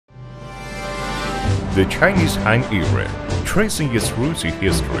The Chinese Han era, tracing its roots in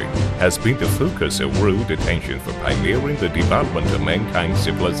history, has been the focus of world attention for pioneering the development of mankind's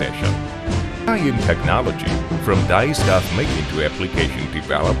civilization. Die-in technology, from dye stuff making to application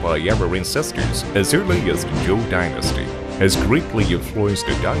developed by our ancestors as early as the Zhou dynasty, has greatly influenced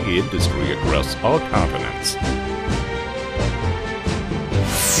the dye industry across all continents.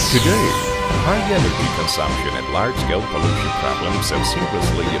 Today, high energy consumption and large-scale pollution problems have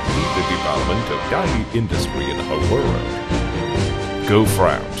seriously impeded the development of dye industry in the whole world.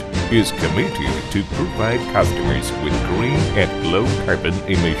 Gofront is committed to provide customers with green and low-carbon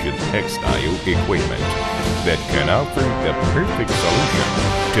emission textile equipment that can offer the perfect solution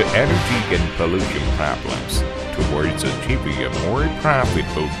to energy and pollution problems towards achieving a more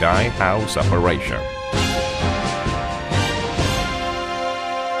profitable dye house operation.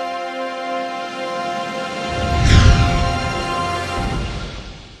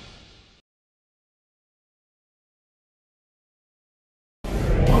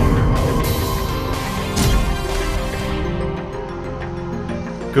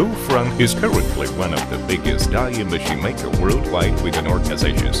 Gofront is currently one of the biggest dye machine maker worldwide with an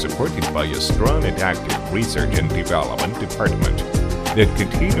organization supported by a strong and active research and development department that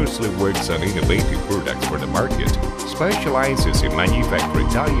continuously works on innovative products for the market, specializes in manufacturing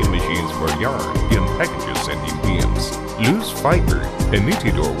dye machines for yarn, in packages and in beams, loose fiber, and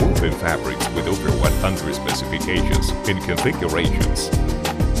knitted or woven fabrics with over 100 specifications and configurations.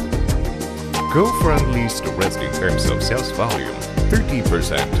 Gofront leads the rest in terms of sales volume,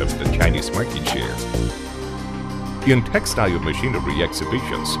 30% of the Chinese market share. In textile machinery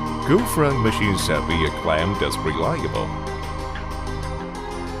exhibitions, Gofront machines have been acclaimed as reliable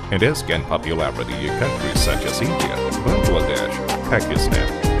and has gained popularity in countries such as India, Bangladesh,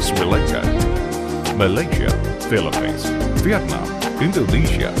 Pakistan, Sri Lanka, Malaysia, Philippines, Vietnam,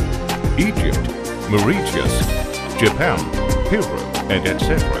 Indonesia, Egypt, Mauritius, Japan, Peru, and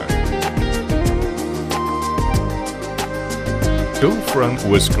etc. Gofront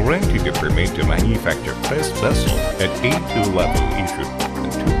was granted the permit to manufacture press vessel at A2 level issued in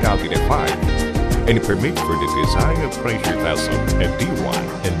 2005 and a permit for the design of pressure vessel at D1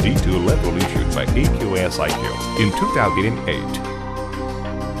 and D2 level issued by AQSIQ in 2008.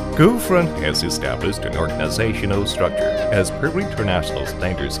 Gofront has established an organizational structure as per international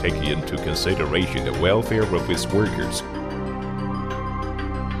standards taking into consideration the welfare of its workers.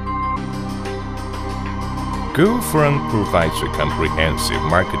 Gofront provides a comprehensive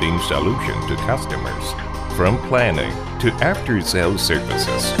marketing solution to customers, from planning to after-sales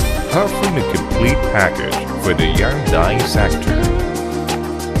services, offering a complete package for the yarn dye sector.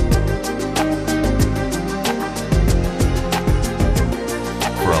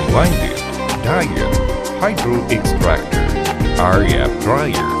 From winding, dyer, hydro extractor, RF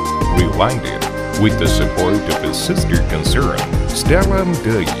dryer, rewinding, with the support of a sister concern, Stellam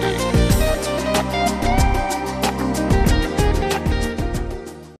Dye.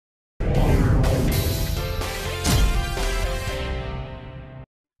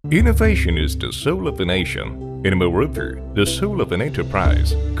 Innovation is the soul of a nation, and moreover, the soul of an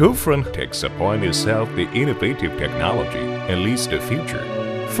enterprise. Gofront takes upon itself the innovative technology and leads the future,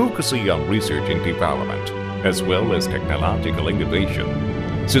 focusing on research and development, as well as technological innovation.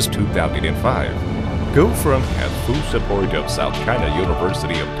 Since 2005, Gofront had full support of South China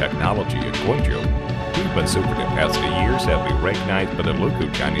University of Technology at Guangzhou. Achievements over the past years have been recognized by the local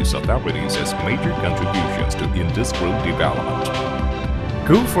Chinese authorities as major contributions to industrial development.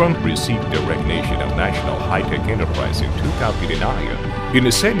 Gofront received the recognition of National High-Tech Enterprise in 2009. In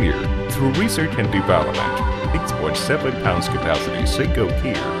the same year, through research and development, 6.7 pounds capacity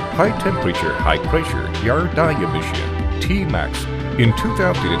single-tier, high-temperature, high-pressure yarn dye machine, T-Max, in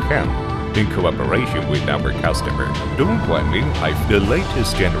 2010, in cooperation with our customer, Dongguan Minhai, the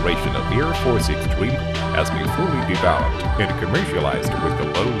latest generation of Air Force Extreme has been fully developed and commercialized with a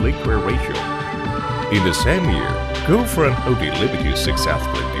low liquid ratio. In the same year, Gofront Holding Ltd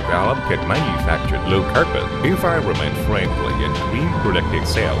successfully developed and manufactured low-carbon, environment-friendly and green product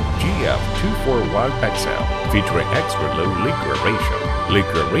XL GF241XL, featuring extra low liquid ratio.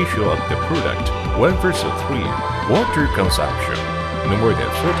 Liquid ratio of the product 1:3. Water consumption no more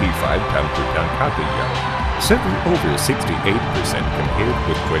than 45 tons per ton cotton yarn, saving over 68% compared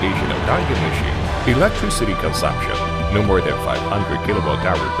with traditional dye machine. Electricity consumption no more than 500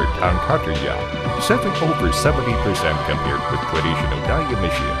 kWh per ton cotton yarn, saving over 70% compared with traditional dye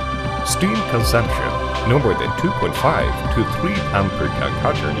machine. Steam consumption no more than 2.5 to 3 tons per ton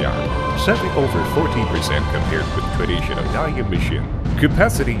cotton yarn, saving over 40% compared with traditional dye machine.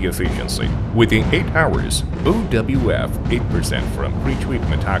 Capacity efficiency within 8 hours, OWF 8% from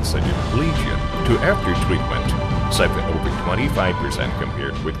pretreatment oxygen, bleaching, to after treatment, saving over 25%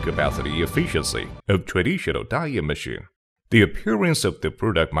 compared with capacity efficiency of traditional dyeing machine. The appearance of the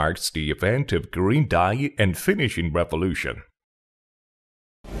product marks the event of green dye and finishing revolution.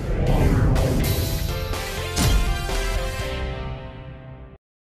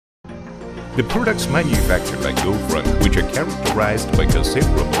 The products manufactured by Gofront, which are characterized by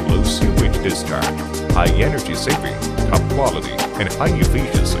considerable low sewage discharge, high energy saving, top quality, and high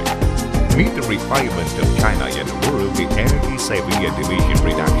efficiency, meet the requirement of China and the world in energy saving and emission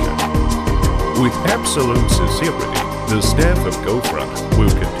reduction. With absolute sincerity, the staff of Gofront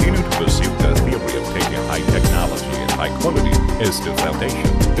will continue to pursue the theory of taking high technology and high quality as the foundation,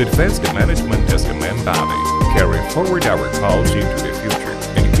 advance the management as the main body, carry forward our cause into the future,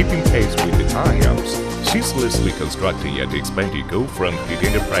 and keeping pace with the times, ceaselessly constructing and expanding Gofront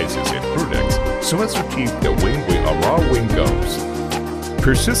enterprises and products so as to achieve the win-win or all-win goals.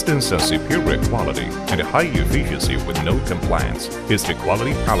 Persistence and superior quality and high efficiency with no complaints is the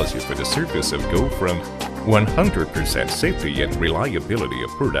quality policy for the service of Gofront. 100% safety and reliability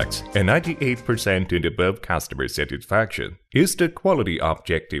of products and 98% and above customer satisfaction is the quality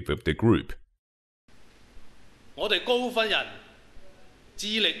objective of the group. 我哋高分人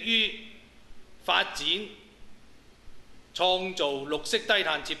致力於發展、創造綠色低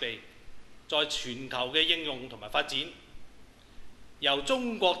碳設備，在全球嘅應用同埋發展，由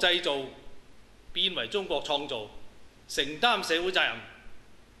中國製造變為中國創造，承擔社會責任，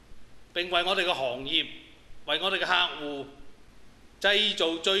並為我哋嘅行業、為我哋嘅客戶製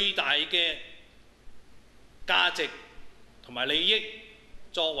造最大嘅價值同埋利益，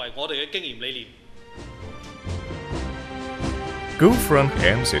作為我哋嘅經營理念。 Gofront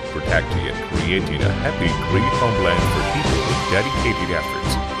aims at protecting and creating a happy green homeland for people with dedicated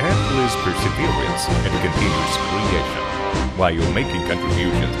efforts, endless perseverance, and continuous creation, while making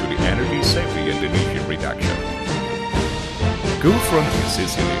contributions to the energy safety and emission reduction. Gofront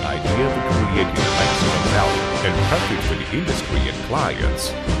insists in the idea of creating maximum value and profit for the industry and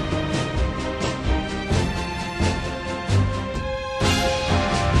clients.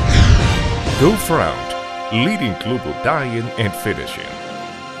 Gofront, leading global dyeing and finishing.